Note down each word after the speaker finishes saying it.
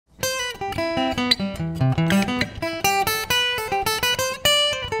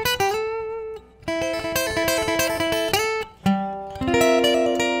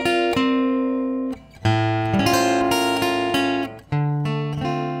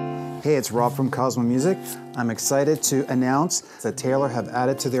Hey, it's Rob from Cosmo Music. I'm excited to announce that Taylor have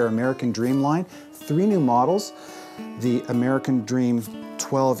added to their American Dream line 3 new models: the American Dream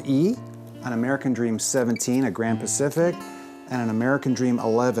 12e, an American Dream 17, a Grand Pacific, and an American Dream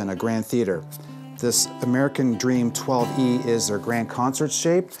 11, a Grand Theater. This American Dream 12e is their grand concert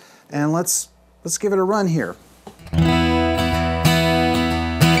shape, and let's give it a run here.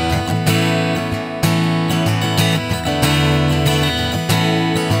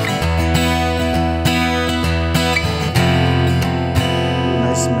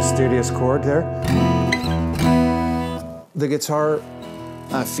 Nice mysterious chord there. The guitar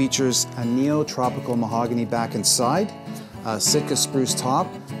features a neo-tropical mahogany back and side, Sitka spruce top,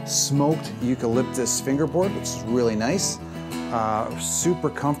 smoked eucalyptus fingerboard, which is really nice. Super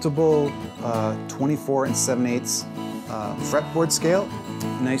comfortable 24 7/8 fretboard scale.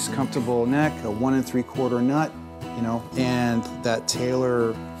 Nice comfortable neck, a 1 3/4 nut, you know, and that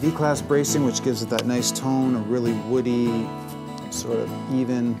Taylor V-class bracing, which gives it that nice tone, a really woody, sort of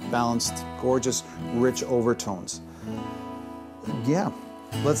even, balanced, gorgeous, rich overtones. Yeah,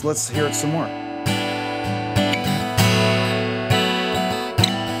 let's hear it some more.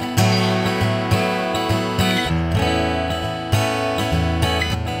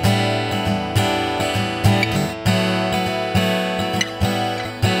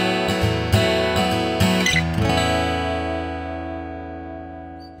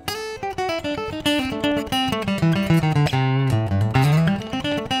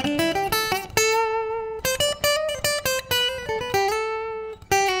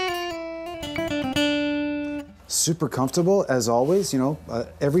 Super comfortable, as always. You know,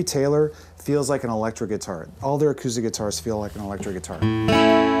 every Taylor feels like an electric guitar. All their acoustic guitars feel like an electric guitar.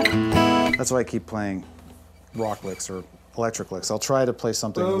 That's why I keep playing rock licks or electric licks. I'll try to play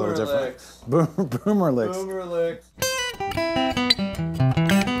something a little different. Boomer licks. Boomer licks.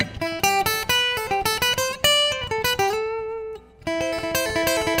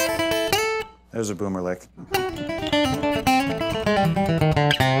 There's a boomer lick.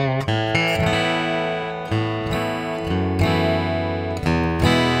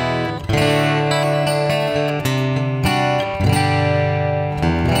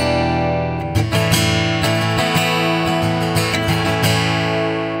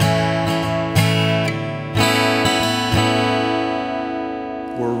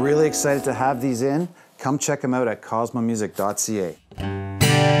 We're really excited to have these in. Come check them out at cosmomusic.ca.